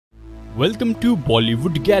Welcome to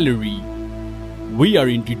Bollywood Gallery. We are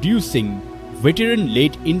introducing veteran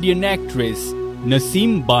late Indian actress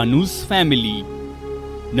Naseem Banu's family.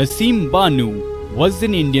 Naseem Banu was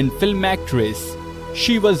an Indian film actress.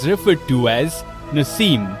 She was referred to as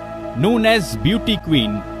Naseem, known as Beauty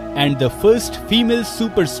Queen and the first female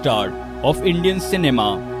superstar of Indian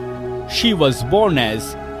cinema. She was born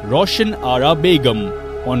as Roshan Ara Begum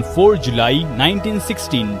on 4 July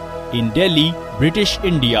 1916 in Delhi, British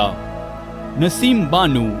India. Naseem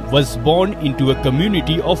Banu was born into a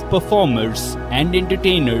community of performers and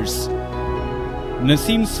entertainers.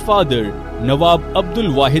 Naseem's father, Nawab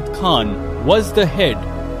Abdul Wahid Khan, was the head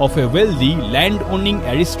of a wealthy land-owning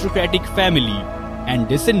aristocratic family and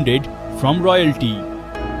descended from royalty.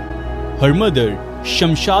 Her mother,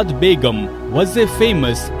 Shamshad Begum, was a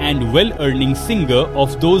famous and well-earning singer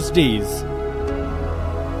of those days.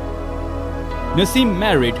 Naseem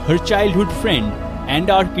married her childhood friend and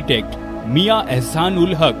architect Mian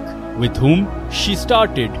Ehsan-ul-Haq, with whom she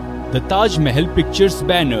started the Taj Mahal Pictures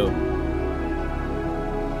banner.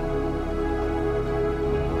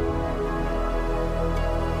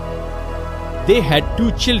 They had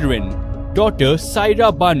two children, daughter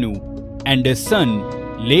Saira Banu and a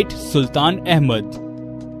son, late Sultan Ahmed.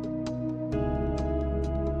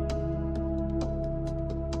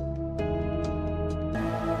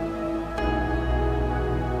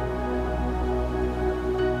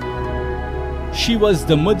 She was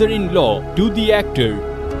the mother-in-law to the actor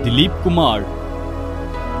Dilip Kumar.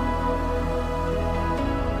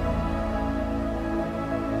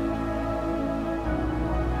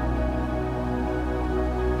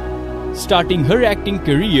 Starting her acting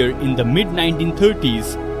career in the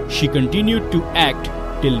mid-1930s, she continued to act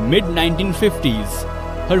till mid-1950s.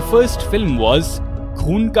 Her first film was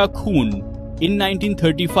Khoon Ka Khoon in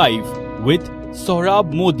 1935 with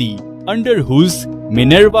Sohrab Modi, under whose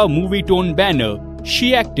Minerva Movietone banner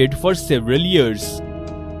she acted for several years.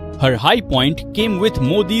 Her high point came with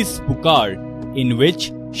Modi's Pukar, in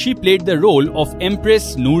which she played the role of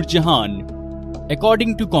Empress Noor Jahan.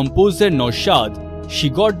 According to composer Naushad, she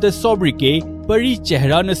got the sobriquet Pari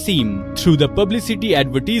Chehra Naseem through the publicity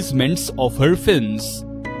advertisements of her films.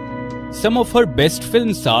 Some of her best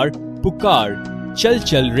films are Pukar, Chal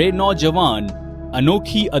Chal Re Naujawan,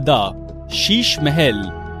 Anokhi Ada, Sheesh Mahal,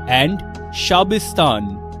 and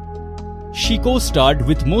Shabistan. She co-starred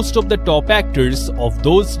with most of the top actors of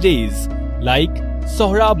those days like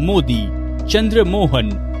Sohrab Modi, Chandra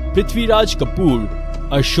Mohan, Prithviraj Kapoor,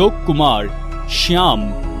 Ashok Kumar,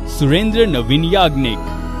 Shyam, Surendra Navin Yagnik,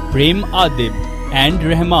 Prem Adib and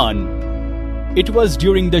Rahman. It was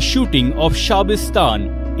during the shooting of Shabistan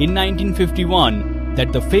in 1951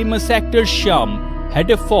 that the famous actor Shyam had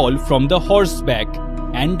a fall from the horseback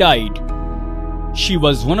and died. She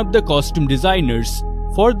was one of the costume designers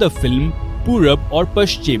for the film Purab or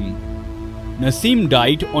Paschim. Naseem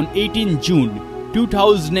died on 18 June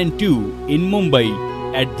 2002 in Mumbai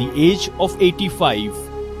at the age of 85.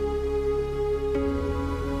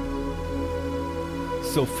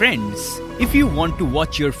 So friends, if you want to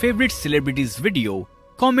watch your favorite celebrities video,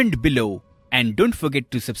 comment below and don't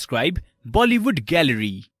forget to subscribe Bollywood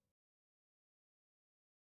Gallery.